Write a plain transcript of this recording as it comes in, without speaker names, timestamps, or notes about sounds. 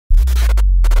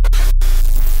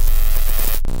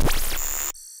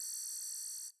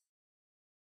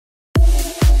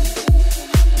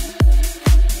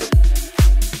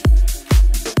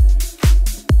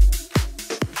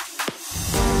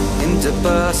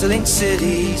bustling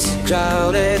cities,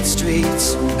 crowded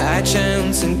streets. I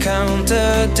chance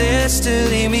encounter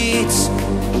destiny meets.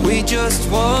 We just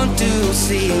want to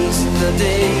seize the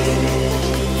day.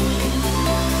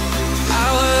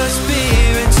 Our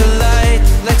spirits alight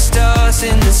like stars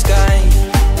in the sky.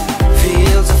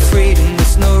 Fields of freedom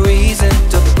with no reason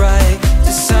to bright.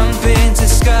 The sun paints the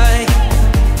sky.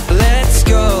 Let's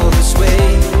go this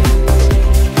way.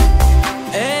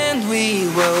 And we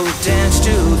will dance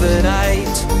to the night.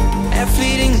 A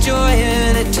fleeting joy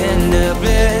and a tender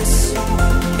bliss.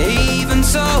 Even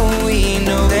so we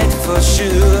know that for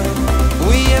sure.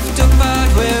 We have to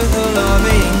part with a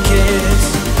loving kiss.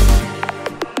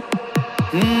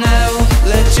 Now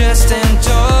let's just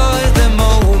enjoy the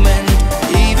moment.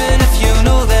 Even if you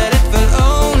know that it will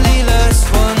only last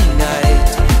one night.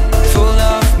 Full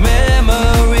of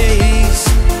memories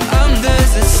under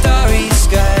the starry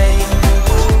sky.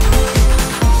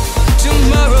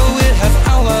 Tomorrow we'll have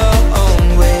our own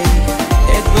way.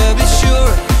 It will be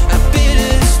sure a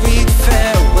bittersweet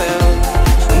farewell.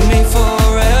 Me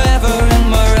forever in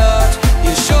my heart.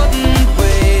 You shouldn't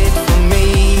wait for me.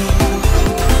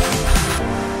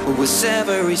 With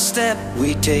every step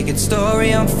we take, its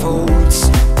story unfolds.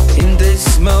 In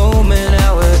this moment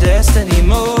our destiny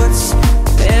molds.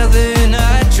 Then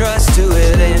I trust to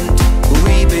it end.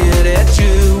 We build at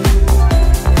you.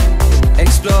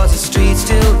 Explore the streets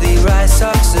till the rise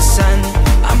of the sun.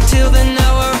 Until then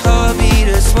our heartbeat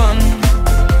is one.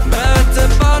 But the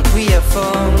bond we have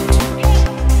formed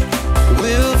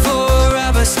will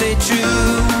forever stay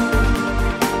true.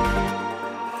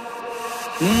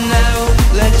 Now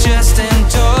let's just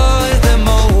enjoy the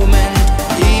moment.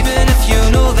 Even if you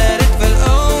know that it will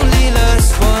only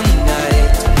last one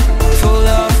night. Full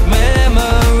of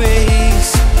memories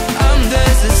under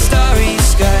the starry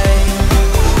sky.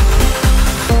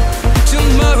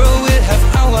 Tomorrow we'll have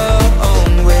our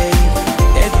own way.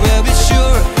 It will be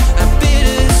sure a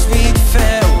bittersweet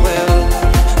farewell.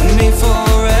 Me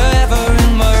forever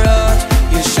in my heart.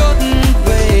 You shouldn't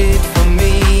wait for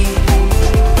me.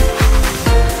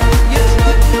 You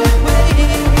shouldn't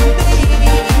wait for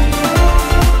me.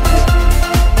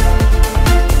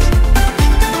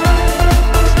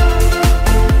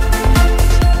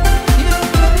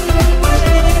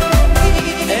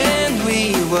 And we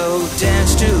will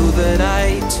dance to the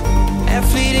night. A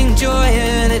fleeting joy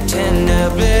and a tender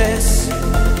bliss.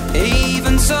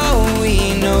 Even so we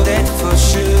know that for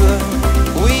sure.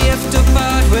 We have to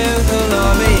part with a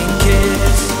loving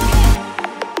kiss.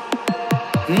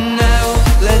 Now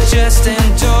let's just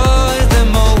enjoy the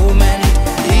moment.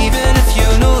 Even if you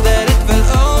know that it will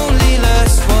only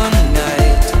last one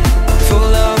night.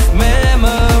 Full of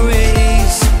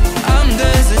memories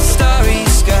under the starry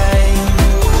sky.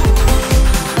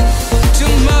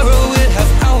 Tomorrow we'll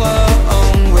have our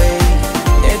own way.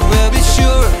 It will be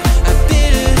sure a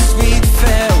bittersweet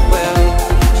farewell.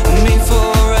 Me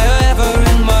forever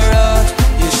in my heart.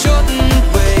 You shouldn't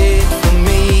wait for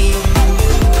me.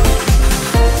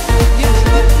 You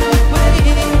shouldn't wait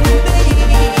for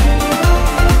me.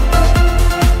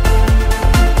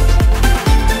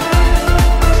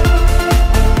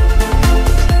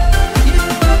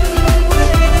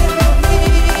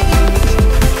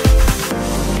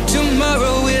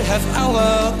 Tomorrow we'll have our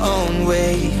own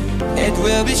way. It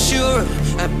will be sure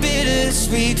a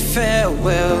bittersweet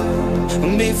farewell.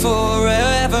 Me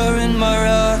forever in my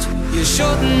heart. You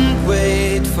shouldn't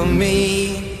wait for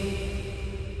me.